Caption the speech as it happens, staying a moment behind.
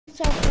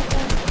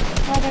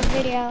edit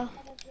video.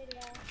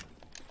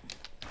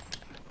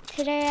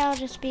 Today I'll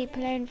just be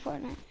playing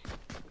Fortnite.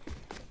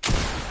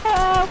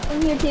 Oh,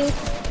 I'm here too.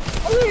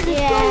 I'm here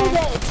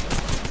Yeah.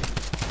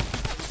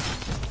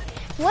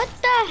 What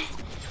the?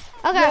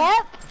 Okay.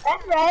 Yep,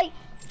 that's right.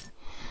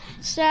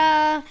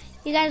 So,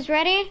 you guys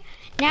ready?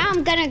 Now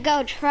I'm gonna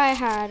go try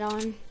hard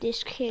on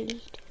this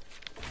kid.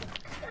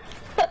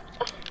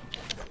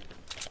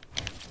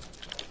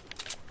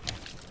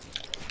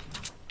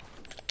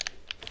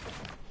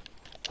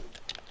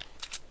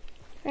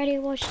 Ready?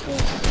 Watch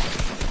this.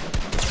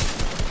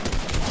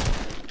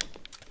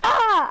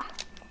 Ah!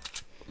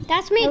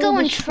 That's me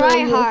going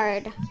try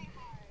hard.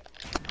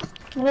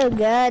 Oh,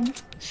 God.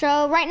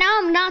 So right now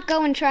I'm not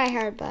going try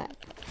hard, but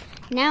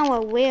now I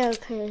will,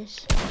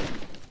 cause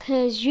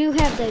you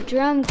have the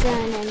drum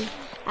gun and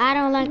I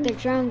don't like the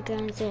drum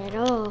guns at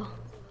all.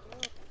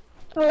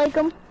 I like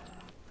them.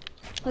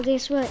 Well,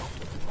 guess what?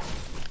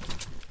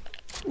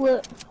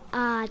 What?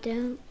 I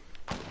don't.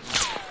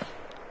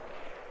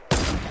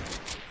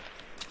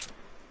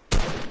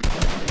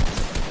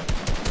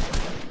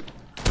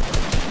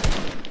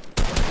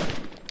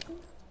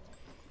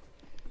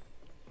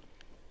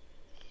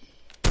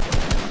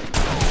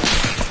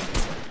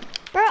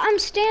 Bro, I'm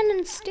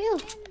standing still.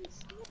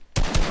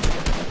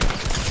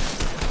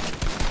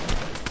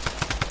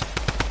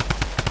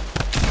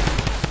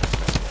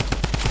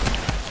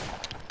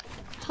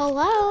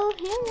 Hello,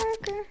 hand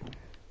worker.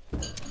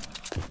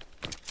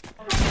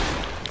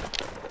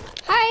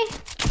 Hi.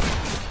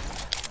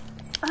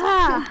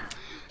 Ah!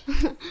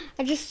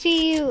 I just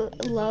see you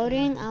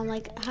loading. I'm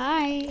like,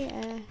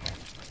 hi.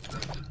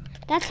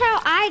 That's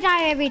how I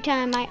die every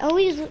time. I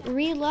always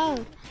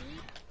reload.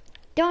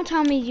 Don't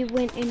tell me you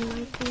went in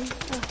my thing.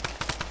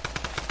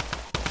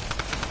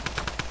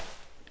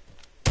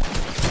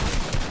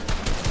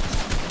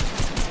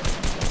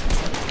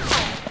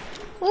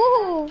 Oh.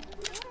 Ooh.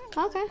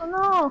 Okay. Oh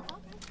no.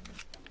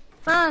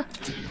 Ah.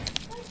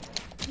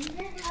 You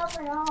didn't help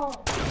at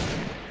all.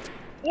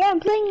 Yeah, I'm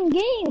playing a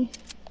game.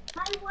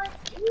 I want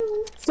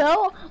you.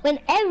 So,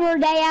 whenever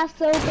they ask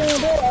to open the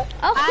door,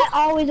 Oh, I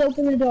always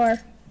open the door.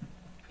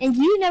 And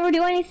you never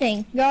do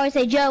anything. You always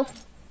say, Joe.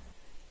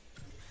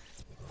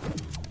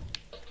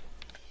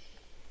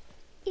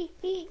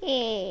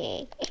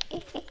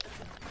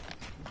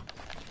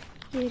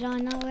 You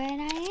don't know where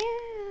I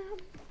am.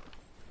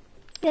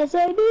 Yes,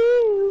 I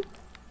do.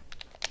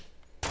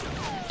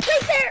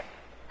 Right there.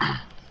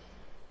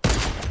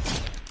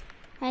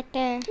 Right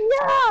there.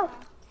 No.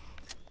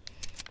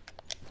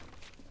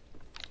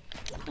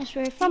 That's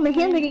where I'm a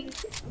Henry.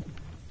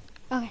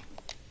 Okay.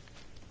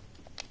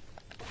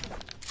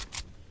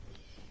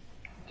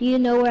 Do you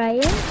know where I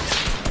am?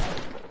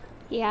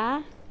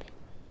 Yeah.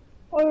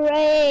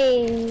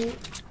 Alright.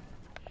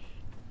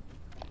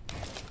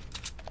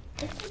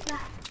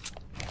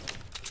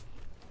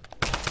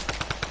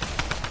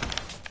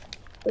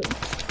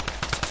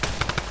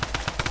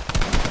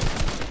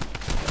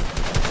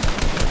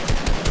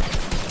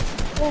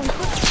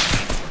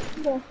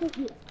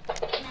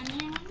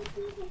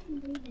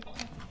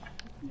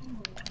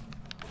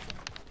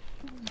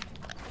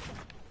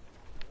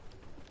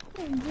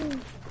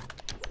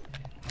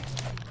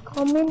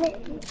 Come in it.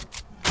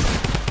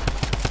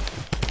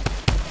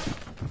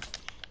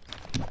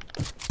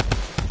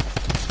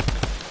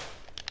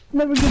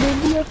 Never get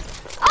in here.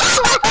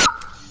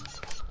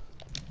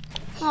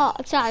 Oh,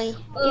 sorry.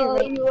 Oh, You're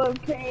right. you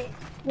okay?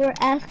 You're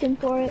asking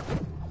for it.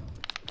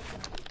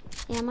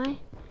 Am I?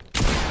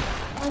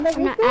 I'm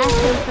I'm not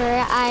asking for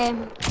it. I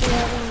am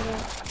getting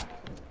it.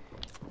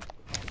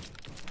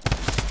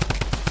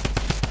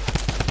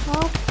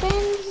 Open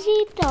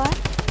the door.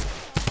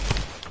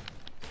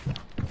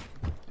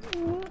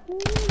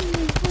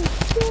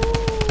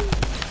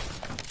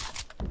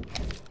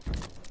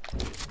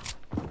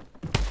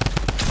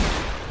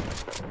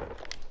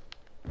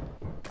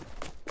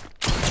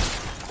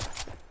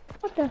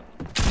 What the?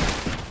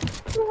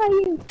 Who are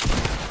you?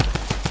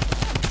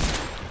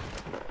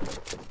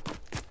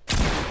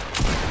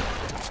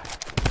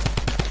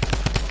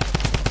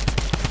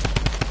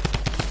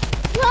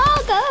 No,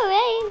 go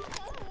away.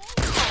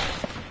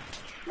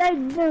 That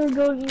never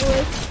goes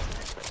away.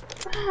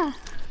 Ah.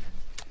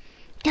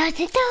 Does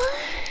it though?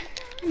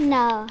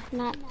 No,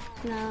 not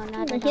at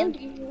all.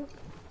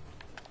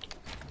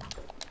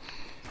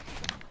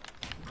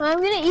 I'm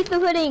gonna eat the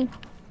pudding.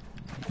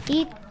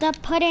 Eat the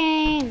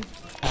pudding.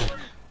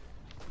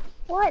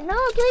 What? No,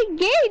 I'm playing a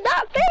game,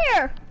 not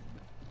fair.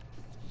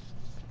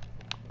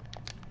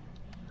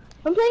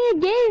 I'm playing a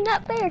game,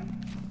 not fair.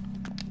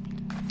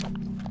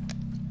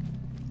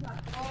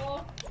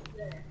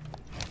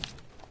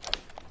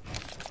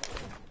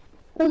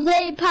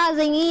 Jose,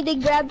 pausing, you need to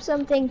grab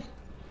something.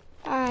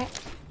 Alright.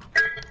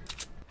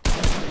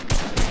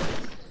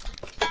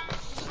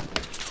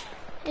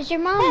 Is your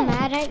mom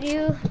mad at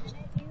you?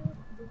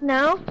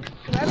 No?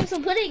 Grabbing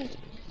some pudding.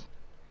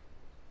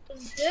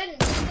 It's good.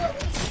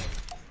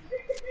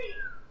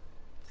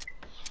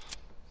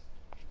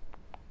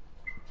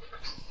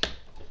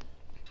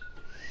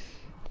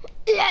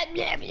 Blah,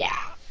 blah, blah.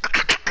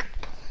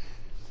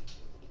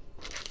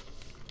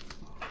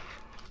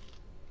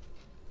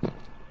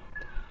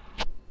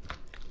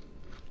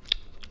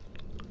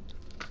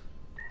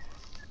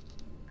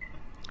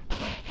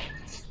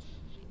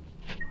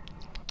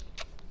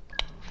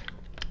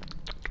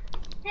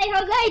 Hey,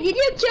 Jose, did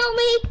you kill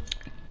me?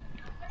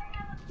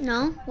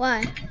 No,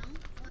 why?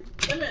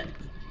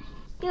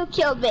 You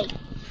killed me.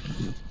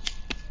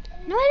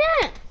 No, I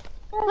didn't.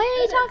 What are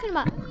you talking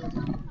about?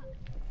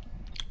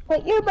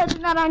 Wait, your earbud's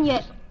not on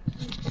yet.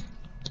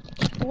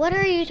 What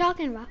are you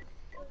talking about?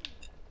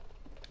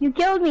 You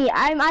killed me.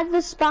 I'm at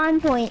the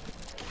spawn point.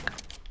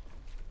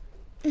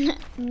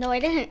 No, I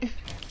didn't.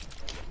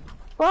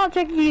 Well, I'll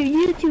check your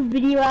YouTube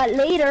video out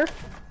later.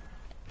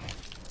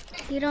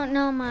 You don't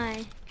know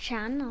my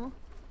channel.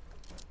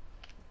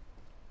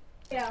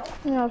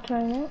 And I'll try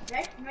it.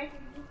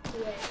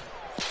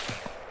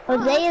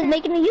 Jose is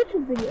making a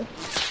YouTube video.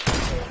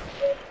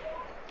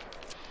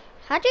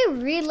 How'd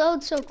you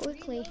reload so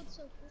quickly?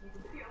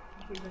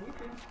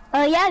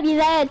 Oh yeah, because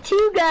I had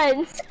 2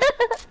 guns.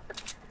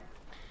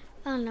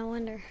 Oh, no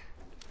wonder.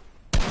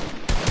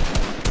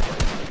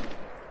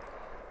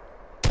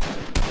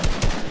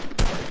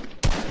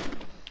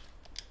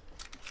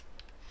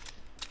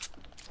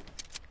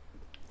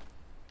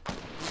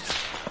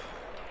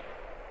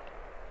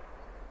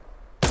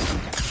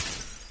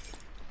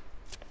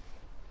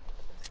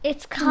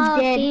 It's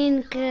called dead.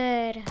 being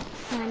good,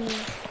 honey.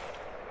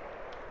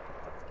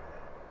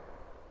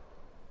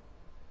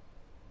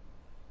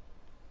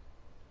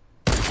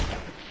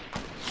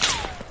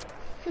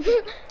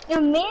 Oh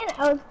man,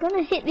 I was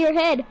gonna hit your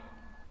head.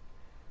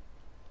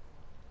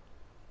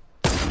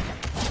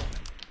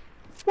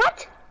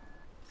 What?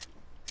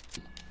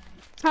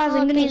 Pause,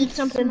 I'm gonna Being eat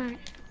something. smart.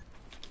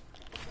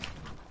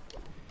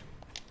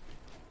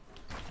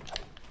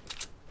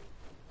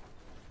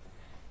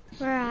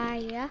 Where are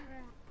ya?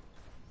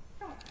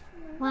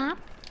 Wap,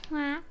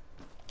 wap,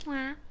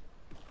 wap,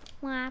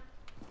 wap,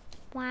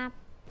 wap,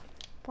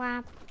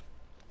 wap.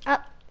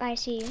 Oh, I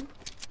see you.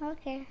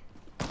 Okay.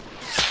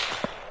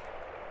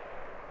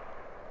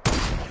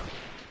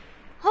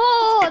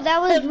 Oh, that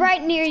was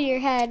right near your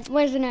head,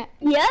 wasn't it?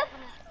 Yep.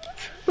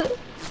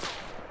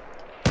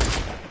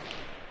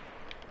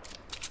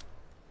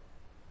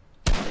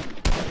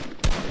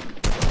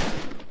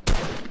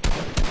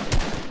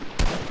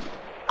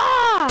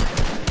 Ah!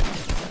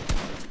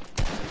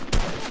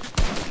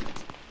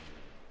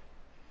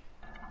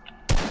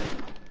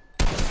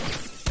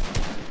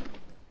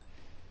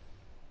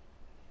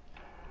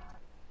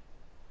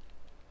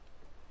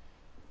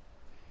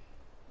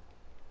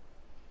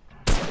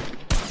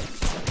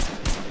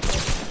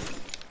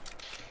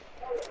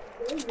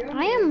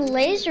 I am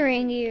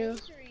lasering you.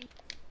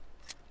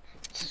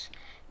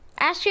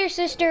 Ask your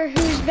sister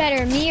who's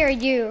better, me or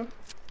you.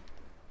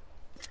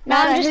 No,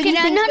 I'm just who do you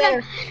kidding.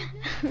 think's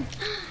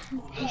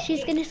No.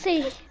 She's gonna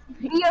say,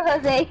 Me or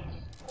Jose?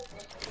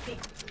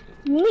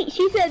 Me.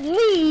 She said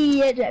me.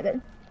 Yeah,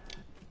 Dragon.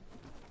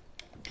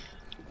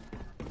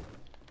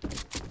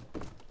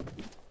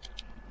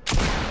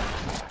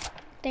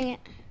 dang it.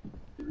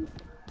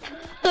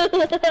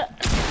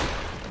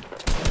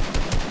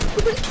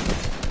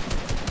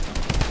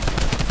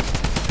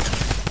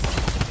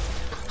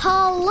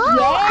 Hello,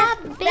 Yeah,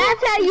 Abby.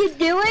 that's how you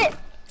do it.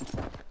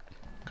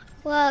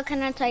 Well,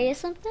 can I tell you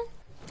something?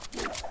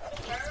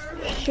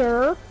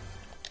 Sure.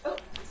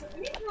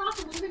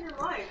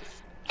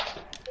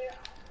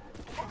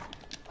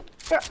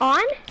 They're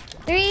on?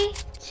 3,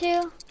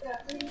 2.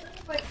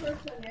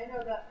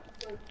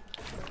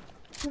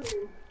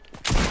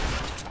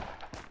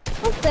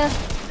 What the?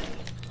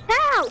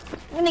 How?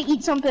 I'm gonna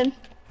eat something.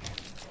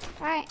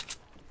 All right.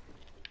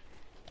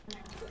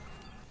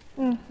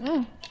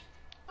 Mm-hmm.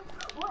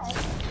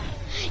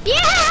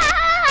 Yeah!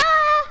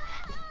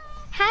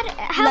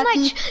 How Lucky.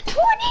 much?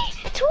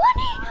 20! 20!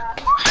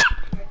 What?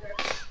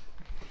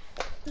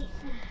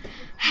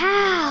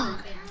 How?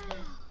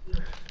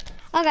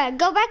 Okay,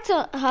 go back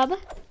to hub.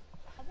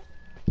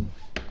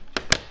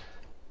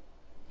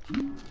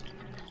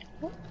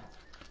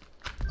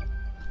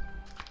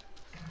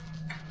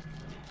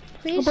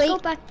 Please Wait. go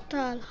back to.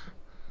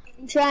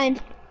 I'm trying.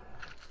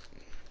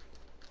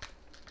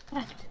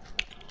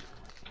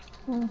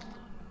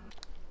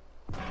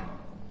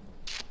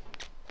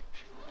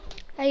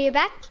 Are you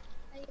back?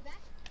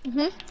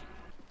 Mm-hmm.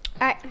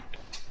 Alright.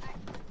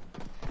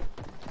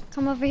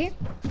 Come over here.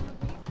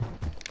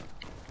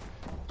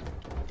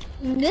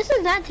 This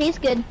does not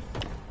taste good.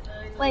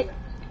 Wait.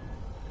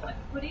 What,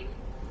 pudding?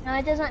 No,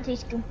 it does not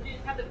taste good. You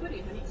didn't have the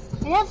pudding, honey.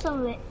 I had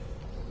some of it.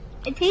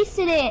 I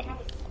tasted it.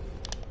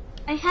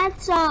 I had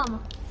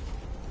some.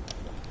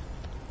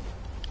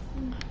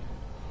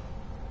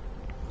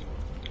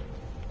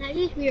 That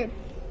is weird.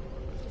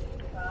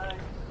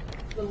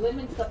 The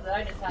lemon stuff that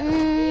I just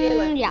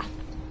had. Yeah.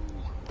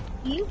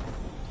 You?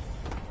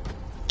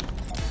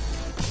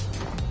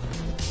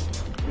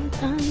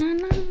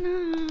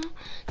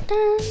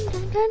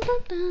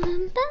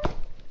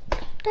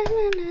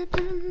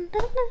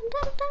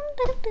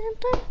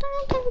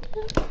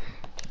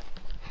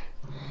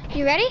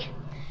 You ready?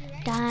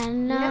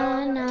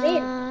 Da-na-na-na.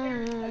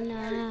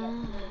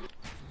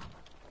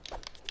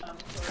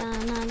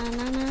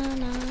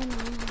 Da-na-na-na-na-na.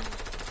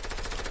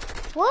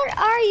 What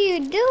are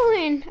you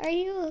doing? Are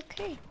you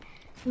okay?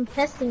 I'm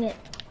testing it.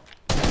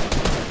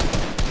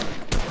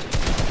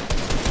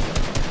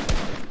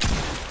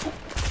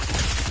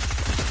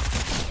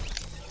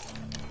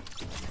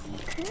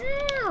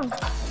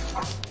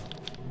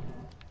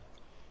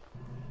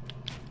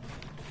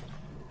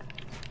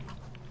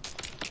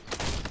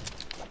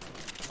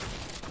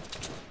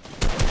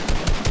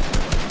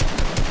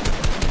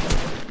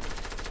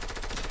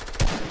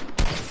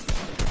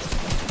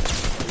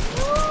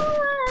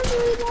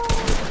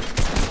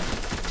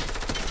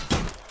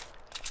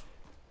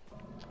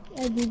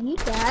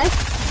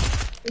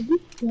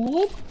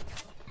 Dead?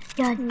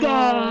 You're No.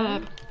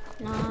 dead.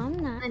 No, I'm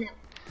not. I know.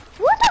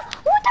 What the?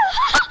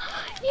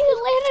 You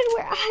landed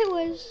where I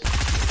was.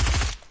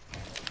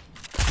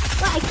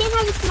 What, I can't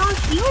have a small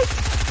shield?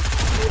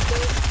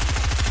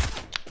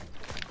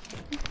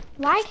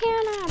 Why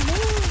can't I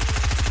move?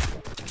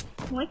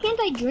 Why can't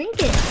I drink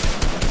it?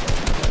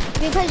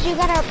 Because you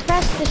gotta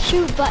press the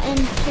shoot button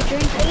to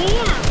drink it.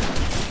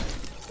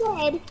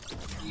 Yeah. Said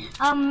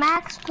a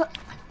max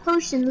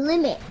potion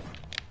limit.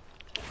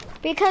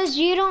 Because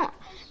you don't,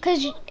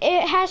 because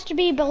it has to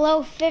be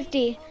below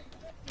 50.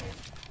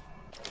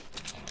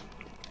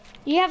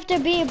 You have to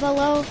be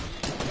below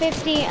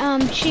 50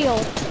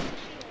 shield.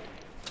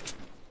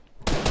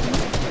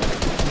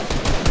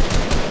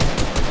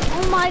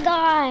 Oh my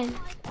god.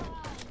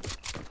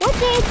 What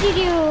day did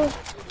you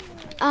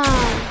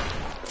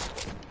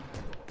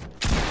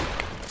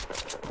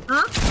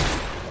Huh?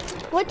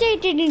 what day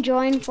did you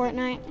join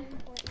Fortnite?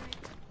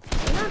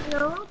 I don't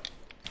know.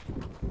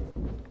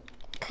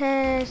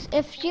 Cause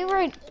if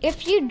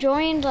you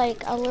joined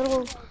like a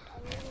little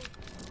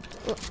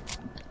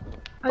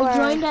I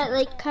joined at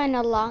like kind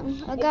of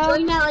long I ago.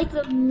 joined at like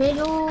the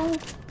middle.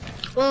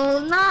 Well,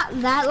 not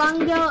that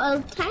long ago.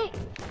 A time.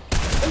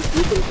 If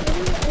you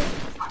consider it,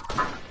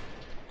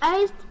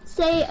 I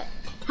say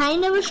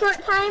kind of a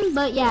short time,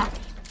 but yeah.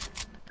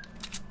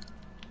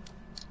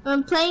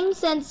 I'm playing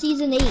since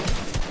season 8.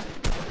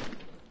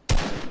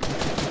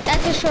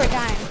 That's a short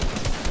time.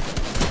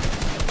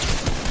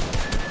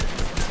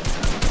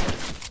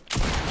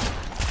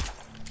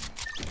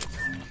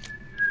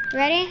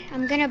 Ready?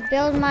 I'm gonna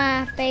build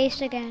my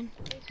base again.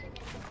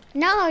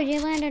 No, you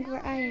landed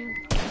where I am.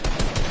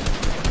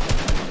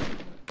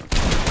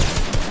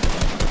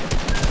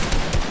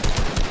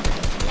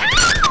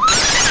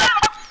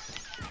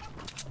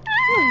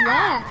 What's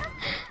that?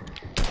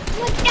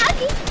 Look,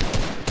 doggy.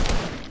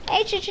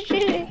 Hey,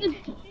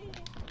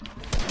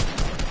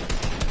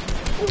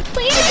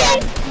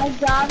 please. My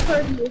dog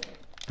heard you.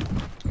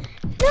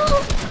 No.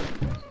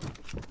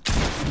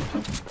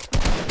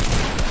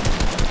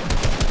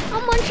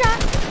 I'm one shot.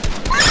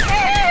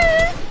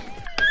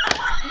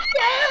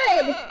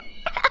 Good.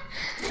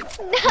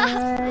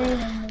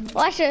 No.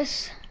 Watch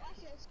this.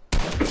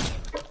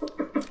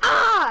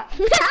 Ah!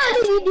 How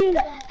do you do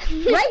that?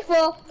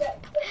 Rifle?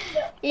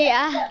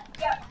 Yeah.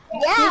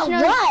 Yeah, There's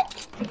no-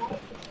 what?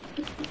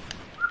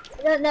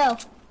 I don't know.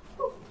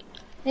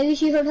 Maybe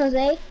she heard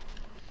Jose?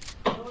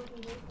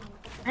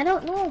 I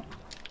don't know.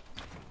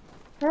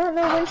 I don't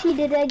know when she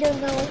did, I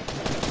don't know.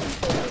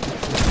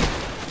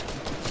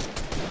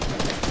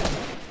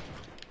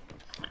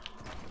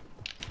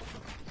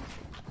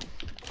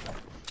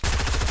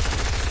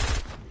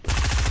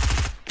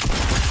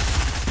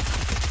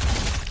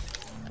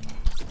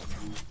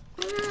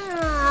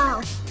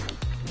 Ow.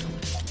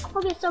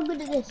 I'll get so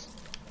good at this.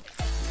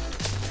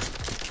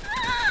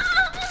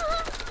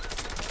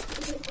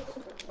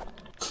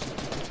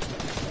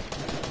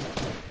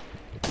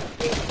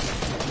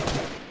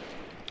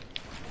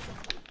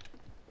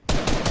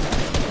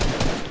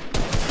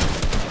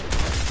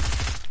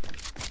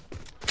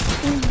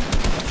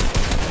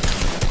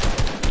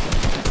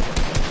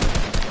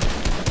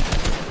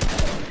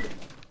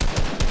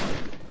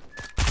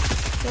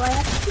 Do I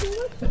have to do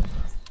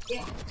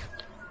this?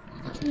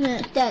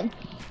 Yeah. Done.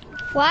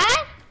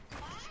 What?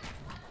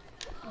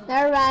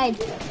 Alright.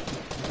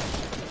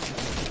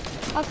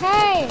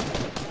 Okay.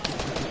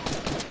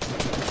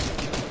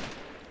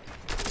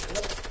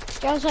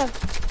 Joseph.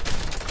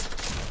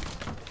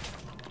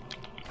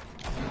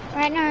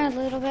 Right now, a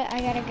little bit. I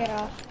gotta get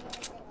off.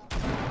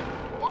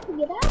 You have to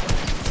get out.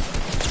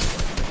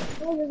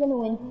 Oh, we're gonna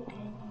win.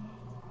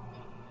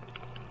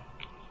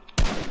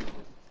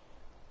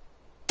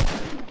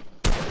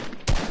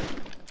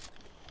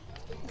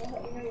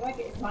 You like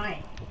it, it's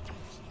fine.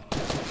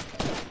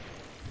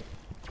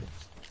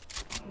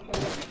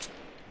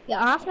 You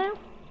off now?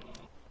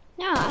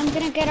 No, I'm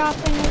gonna get off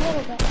in a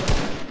little bit.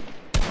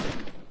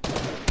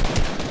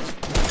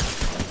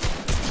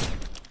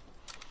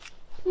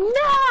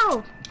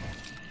 No!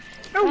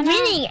 We're Why not?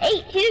 winning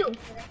 8-2.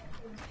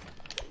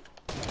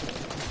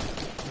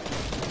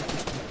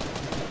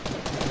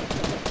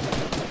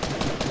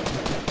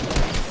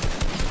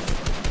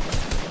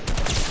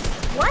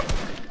 What?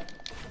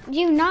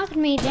 You knocked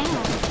me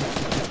down.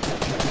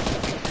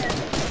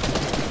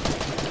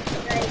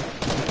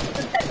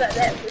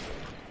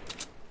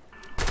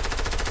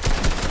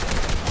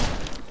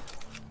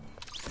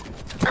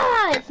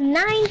 Ah, it's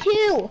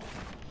 9-2.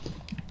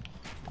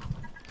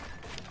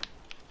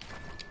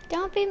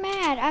 Don't be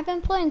mad. I've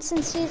been playing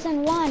since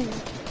season 1.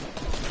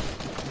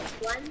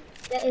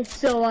 That is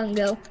so long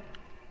ago.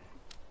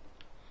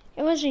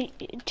 It was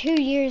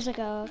 2 years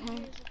ago,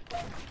 okay?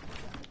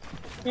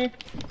 Eh.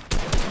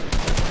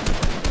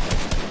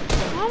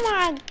 Oh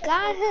my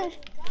god.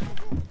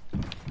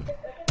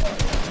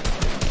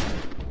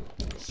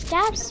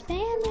 Stop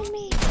spamming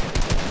me.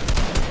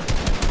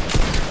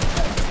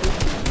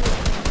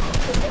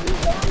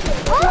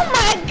 Oh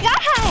my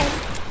god.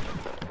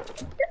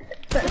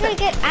 I'm gonna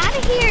get out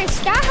of here.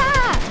 Stop.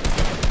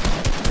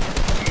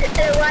 I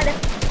don't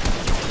wanna.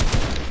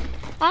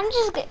 I'm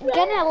just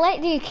gonna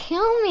let you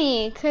kill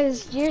me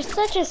because you're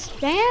such a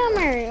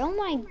spammer. Oh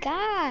my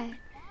god.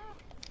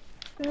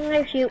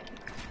 I shoot.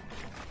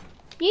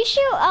 You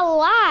shoot a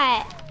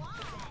lot.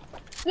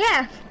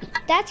 Yeah.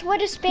 That's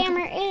what a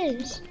spammer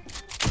is.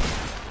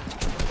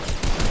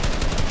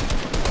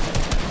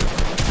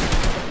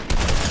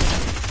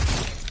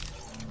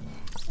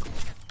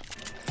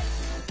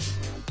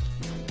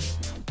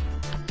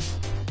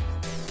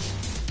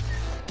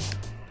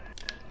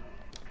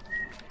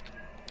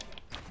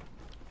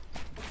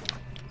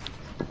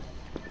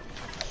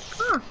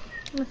 Huh.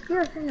 My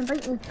spirit's trying to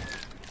bite me.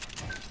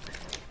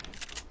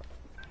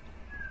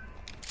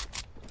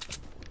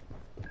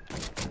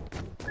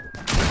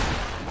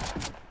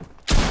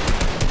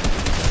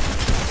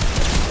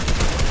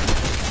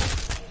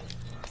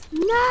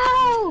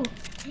 No!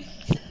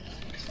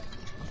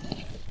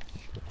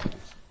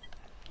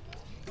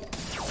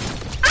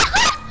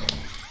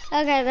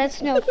 Okay,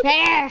 that's no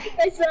fair.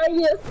 I saw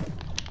you.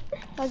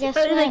 Well, guess I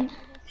was what? like,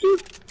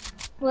 shoot.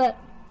 What?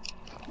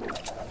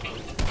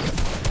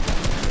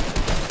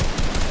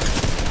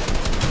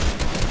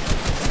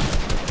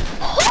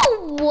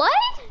 Oh,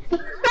 what?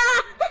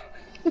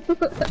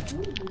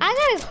 I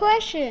got a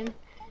question.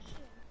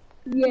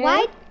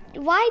 Yeah.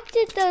 Why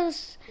did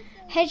those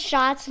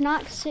headshots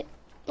not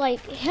like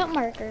hit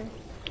marker?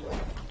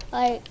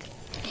 Like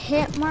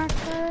hit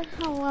marker?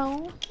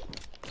 Hello?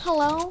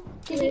 Hello?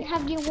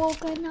 Have you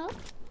woken up?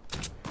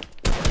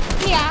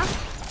 Yeah.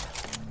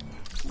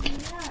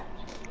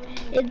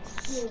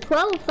 It's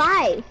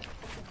 12:05.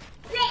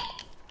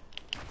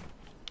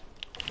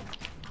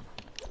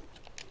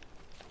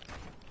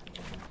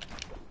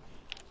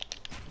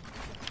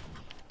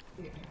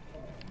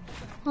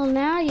 Well,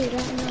 now you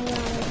don't know where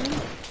I am.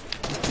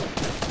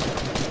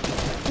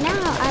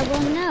 Now I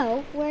will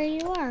know where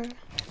you are.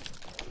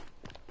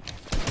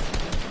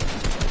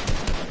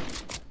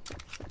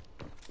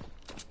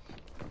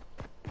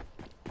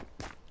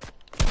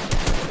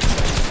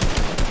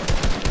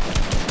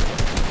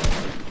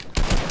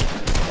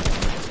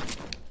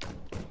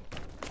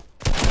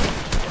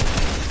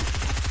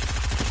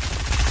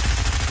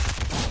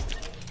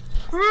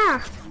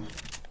 Ah.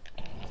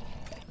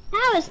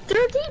 That was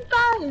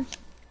 35.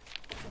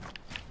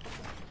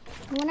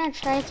 I'm gonna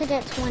try to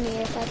get 20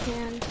 if I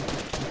can.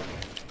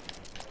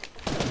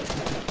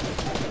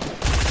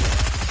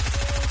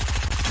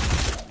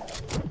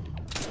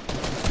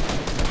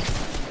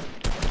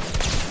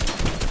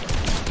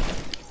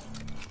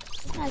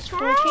 That's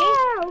 14.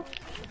 Ow.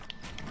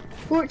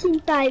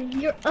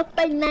 14-5. You're up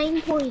by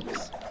 9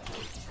 points.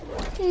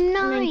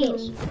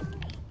 Nice.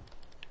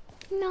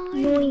 9.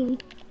 9.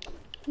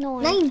 9.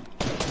 9.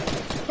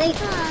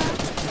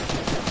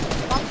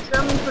 That's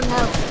German for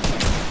no.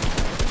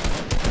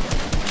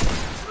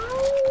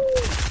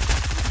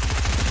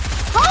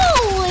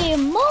 Holy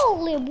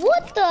moly,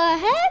 what the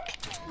heck?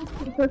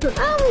 I'm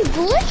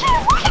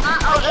glitching. I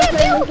can't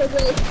build.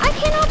 I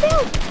cannot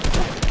build.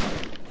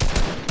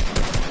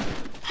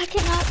 I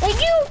cannot. Like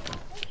you.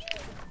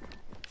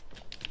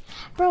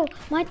 Bro,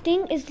 my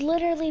thing is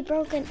literally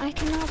broken. I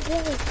cannot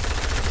build.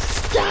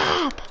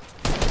 Stop.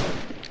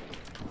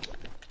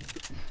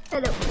 I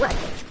don't what?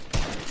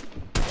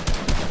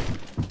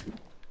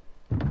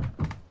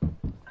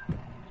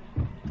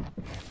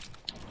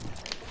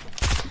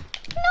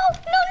 No.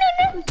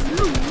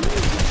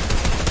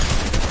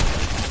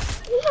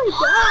 Oh my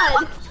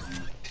god!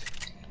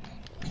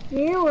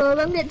 Yeah, well,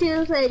 don't get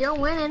too excited. You're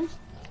winning.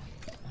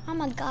 Oh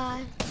my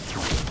god.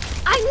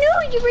 I knew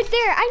you were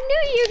there. I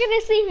knew you were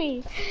gonna see me.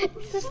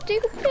 It's a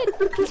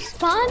stupid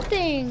spawn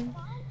thing.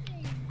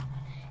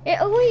 It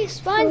always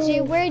spawns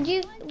you where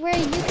you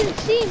can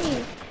see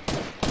me.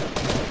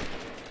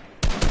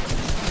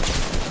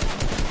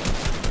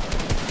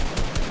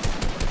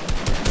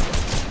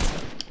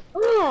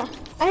 Oh,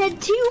 I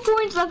had 2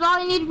 points left. All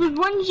I needed was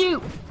 1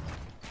 shoot.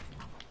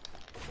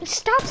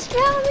 Stop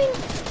spawning.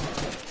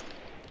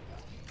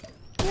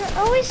 You're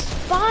always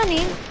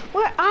spawning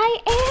where I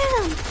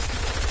am.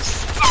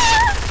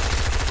 Stop!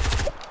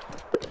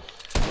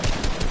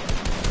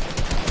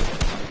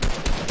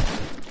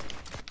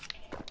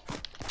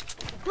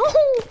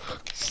 Oh,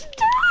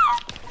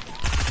 stop!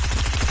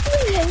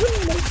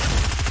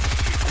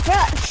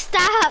 Bro,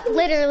 stop!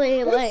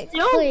 Literally, like,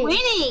 Still please.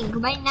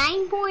 winning by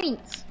 9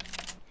 points.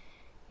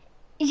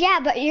 Yeah,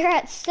 but you're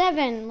at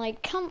 7.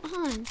 Like, come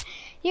on.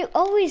 You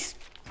always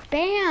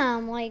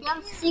spam. Like,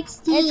 I'm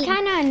 16. it's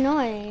kind of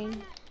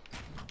annoying.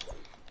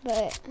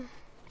 But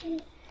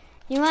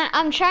you want?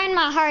 I'm trying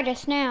my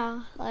hardest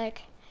now.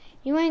 Like,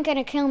 you ain't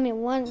gonna kill me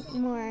one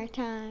more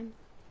time.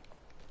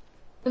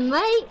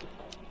 Mate.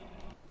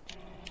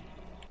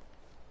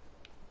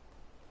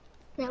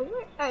 Now,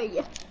 where are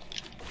you?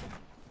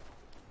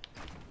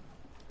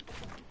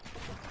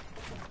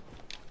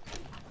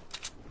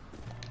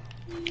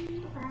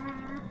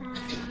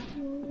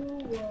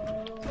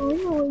 I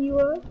know where you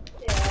are.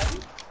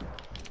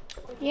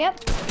 Yep.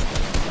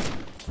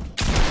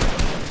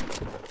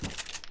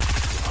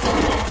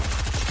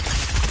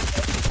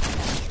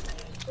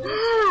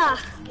 Ah,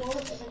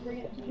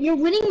 you're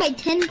winning by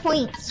 10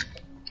 points.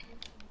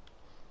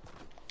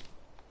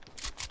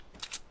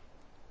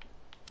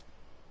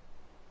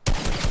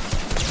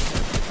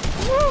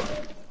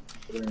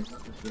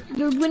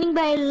 You're winning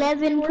by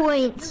 11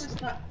 points.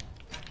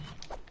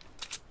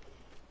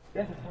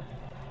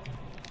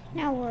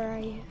 Now where are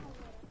you?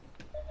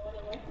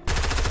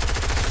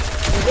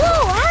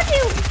 Whoa, how'd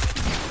you?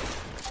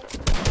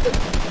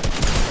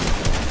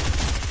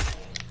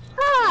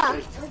 Ah!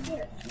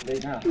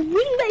 You're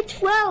winning by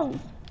 12.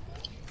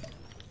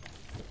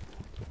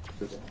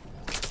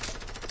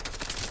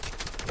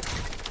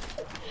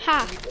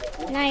 Ha!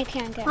 Now you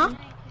can't get Huh? me.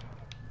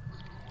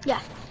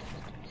 Yeah.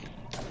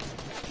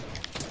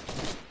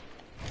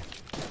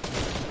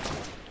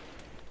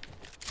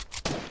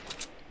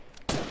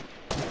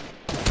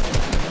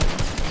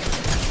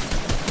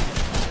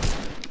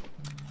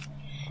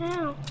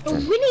 Wow. We're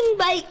winning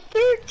by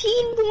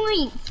 13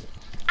 points.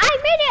 I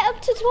made it up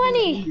to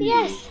 20.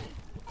 Yes.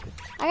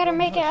 I gotta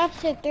make it up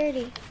to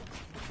 30.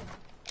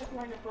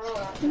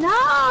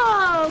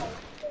 No!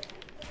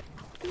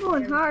 I'm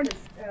going hard.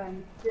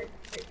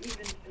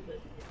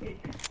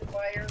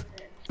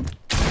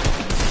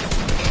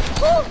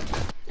 Oh!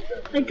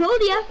 I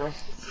told ya.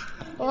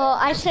 Well,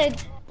 I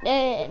said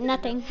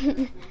nothing.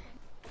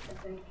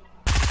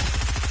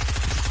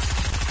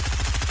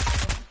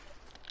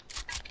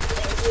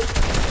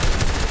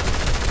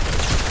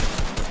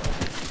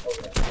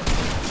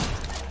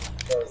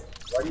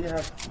 Why do you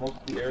have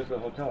multiple areas of the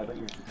hotel? I thought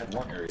you just had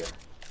one area.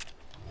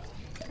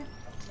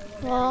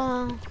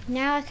 Well,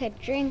 now I could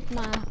drink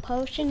my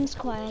potions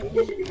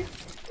quietly.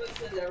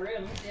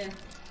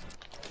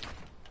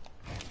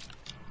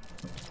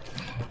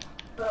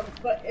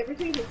 But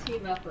everything's a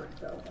team effort,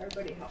 so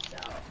everybody helps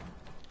out.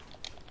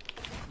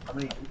 How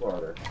many people are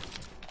there?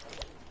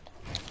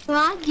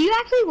 Ma, do you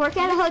actually work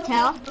at a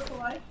hotel?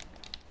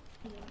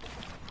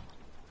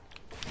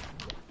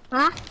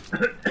 Huh?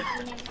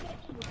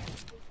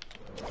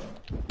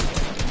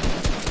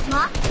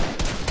 Ma?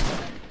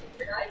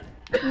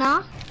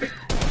 No?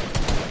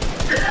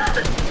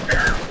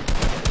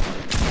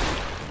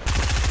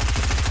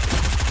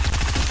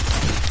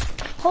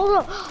 Hold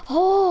up.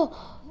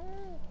 Oh.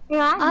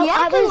 Yeah, do you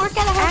actually work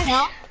at a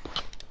hotel?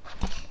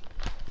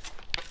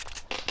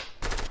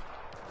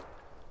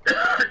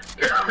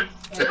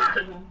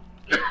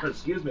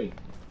 Excuse me.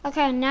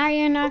 Okay, now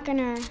you're not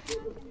gonna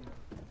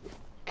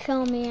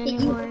kill me Hit you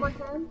one anymore. more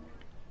time.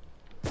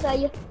 Tell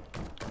you.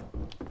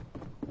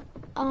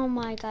 Oh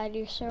my god,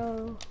 you're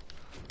so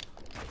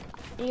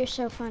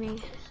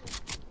funny.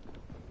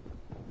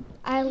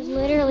 I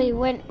literally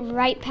went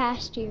right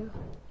past you.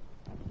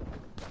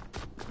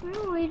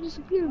 Oh, you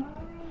disappeared.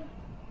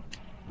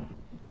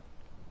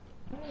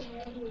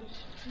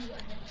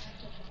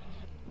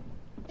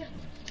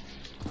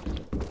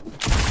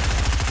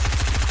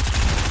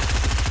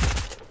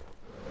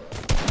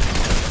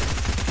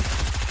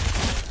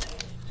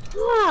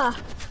 Ah,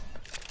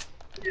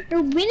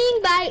 they're winning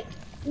by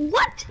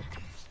what?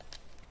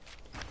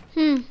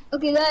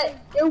 Okay,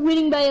 they're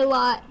winning by a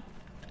lot.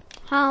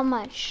 How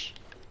much?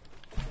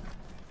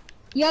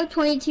 You have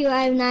 22,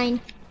 I have 9.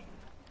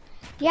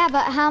 Yeah,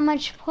 but how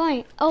much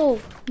point?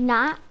 Oh,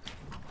 not?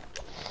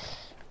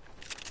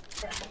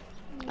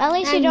 At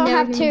least you I'm don't never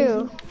have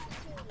gonna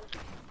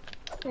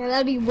 2. Yeah,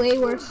 that'd be way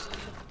worse.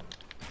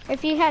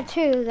 If you had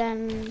 2,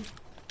 then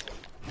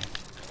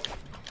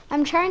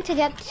I'm trying to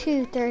get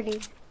to 30.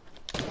 I'm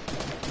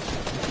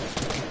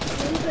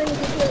trying to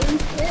get to at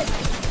least 6.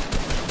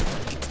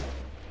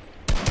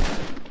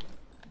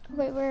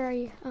 Wait, where are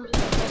you? Oh.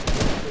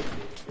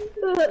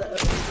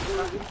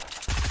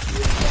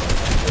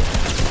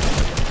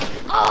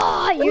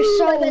 Oh, you're Ooh, I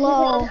so got his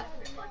low. head.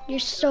 You're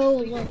so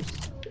low.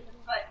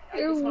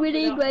 You're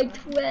winning by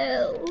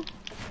 12.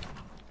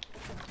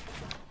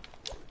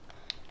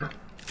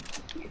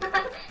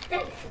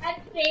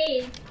 That's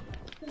face.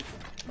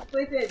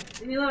 Listen,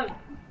 leave me alone.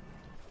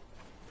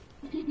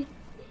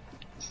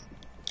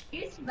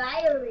 You're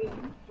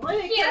smiling. What?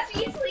 Yeah,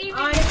 he's leaving.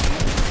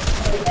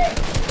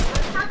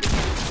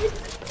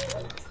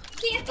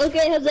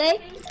 Okay, Jose?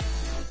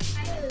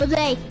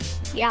 Jose,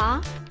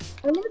 Yeah?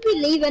 I'm gonna be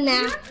leaving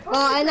now.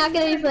 Well, I'm not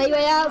gonna be playing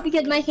right now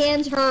because my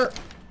hands hurt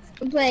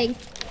from playing.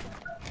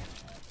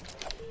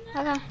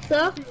 Okay.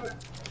 So,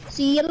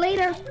 see you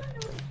later.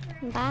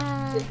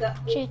 Bye.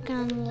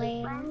 Chicken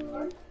leg.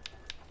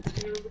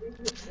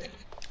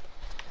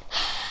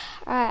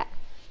 Alright.